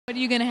What are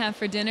you going to have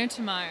for dinner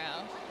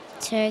tomorrow?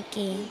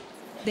 Turkey.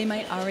 They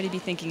might already be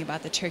thinking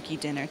about the turkey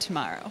dinner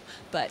tomorrow,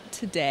 but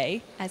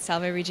today at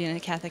Salve Regina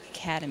Catholic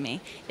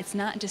Academy, it's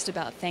not just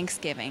about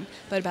Thanksgiving,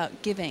 but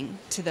about giving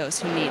to those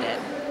who need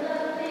it.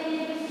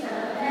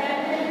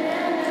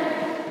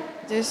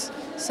 There's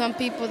some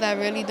people that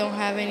really don't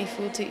have any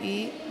food to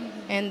eat,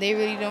 and they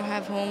really don't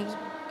have homes,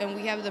 and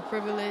we have the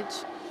privilege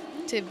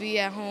to be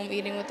at home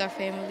eating with our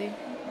family.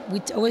 We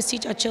always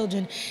teach our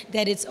children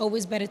that it's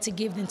always better to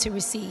give than to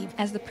receive.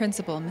 As the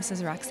principal,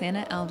 Mrs.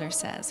 Roxana Elder,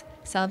 says,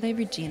 Salve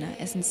Regina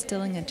is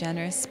instilling a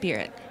generous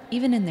spirit,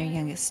 even in their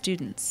youngest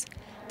students.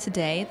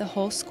 Today, the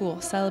whole school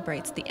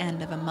celebrates the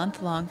end of a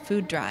month-long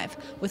food drive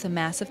with a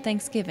massive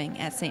Thanksgiving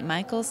at St.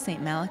 Michael's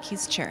St.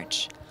 Malachy's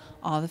Church.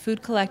 All the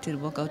food collected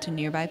will go to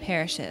nearby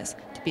parishes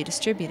to be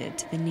distributed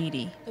to the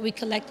needy. We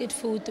collected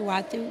food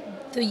throughout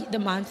the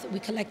month. We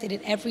collected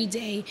it every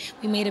day.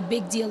 We made a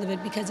big deal of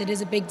it because it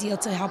is a big deal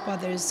to help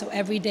others. So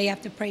every day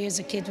after prayers,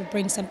 the kids would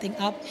bring something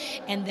up.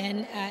 And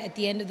then at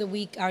the end of the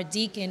week, our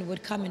deacon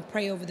would come and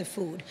pray over the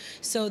food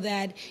so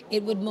that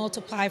it would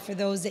multiply for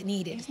those that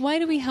need it. Why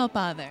do we help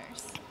others?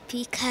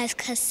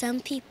 Because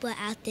some people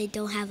out there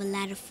don't have a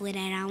lot of food,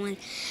 and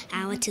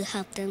I want to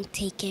help them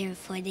take care of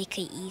food they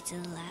could eat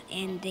a lot,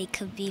 and they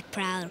could be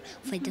proud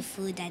for the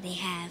food that they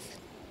have.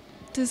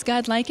 Does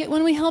God like it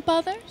when we help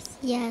others?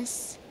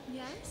 Yes.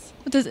 Yes.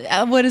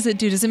 What does it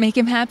do? Does it make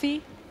him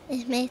happy?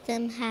 It makes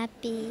them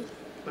happy.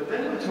 But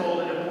then we're told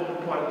an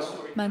important part of the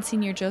story.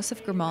 Monsignor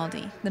Joseph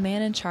Grimaldi, the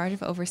man in charge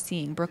of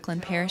overseeing Brooklyn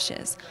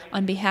parishes,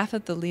 on behalf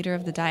of the leader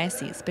of the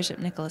diocese, Bishop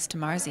Nicholas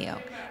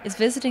DiMarzio, is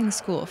visiting the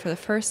school for the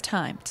first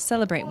time to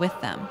celebrate with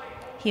them.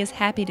 He is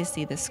happy to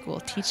see this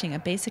school teaching a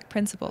basic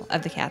principle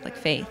of the Catholic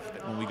faith.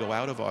 When we go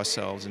out of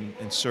ourselves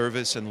in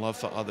service and love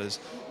for others,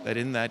 that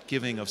in that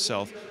giving of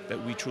self,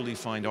 that we truly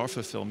find our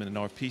fulfillment and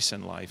our peace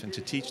in life. And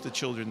to teach the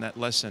children that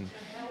lesson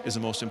is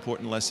the most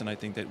important lesson I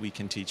think that we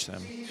can teach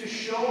them. To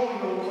show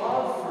your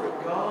love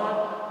for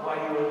God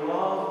by your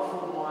love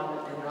for one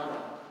another.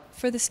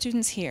 For the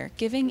students here,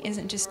 giving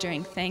isn't just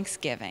during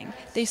Thanksgiving.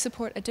 They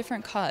support a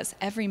different cause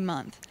every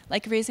month,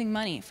 like raising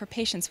money for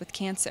patients with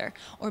cancer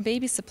or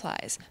baby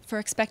supplies for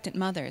expectant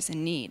mothers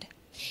in need.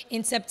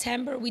 In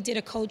September, we did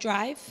a coat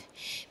drive.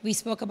 We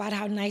spoke about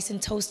how nice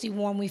and toasty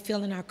warm we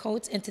feel in our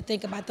coats and to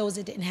think about those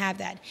that didn't have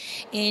that.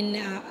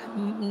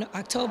 In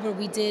October,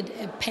 we did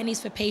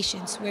Pennies for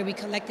Patients, where we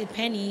collected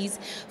pennies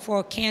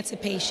for cancer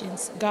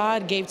patients.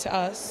 God gave to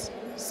us,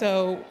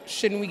 so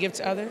shouldn't we give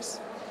to others?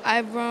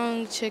 I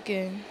brung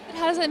chicken.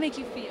 How does that make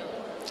you feel?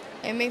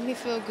 It makes me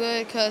feel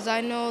good because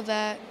I know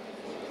that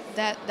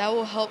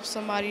will help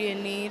somebody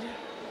in need.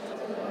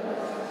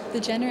 The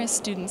generous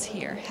students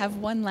here have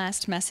one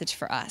last message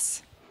for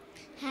us.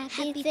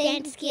 Happy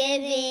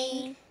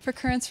Thanksgiving! For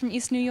Currents from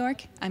East New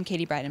York, I'm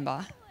Katie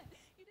Breidenbach.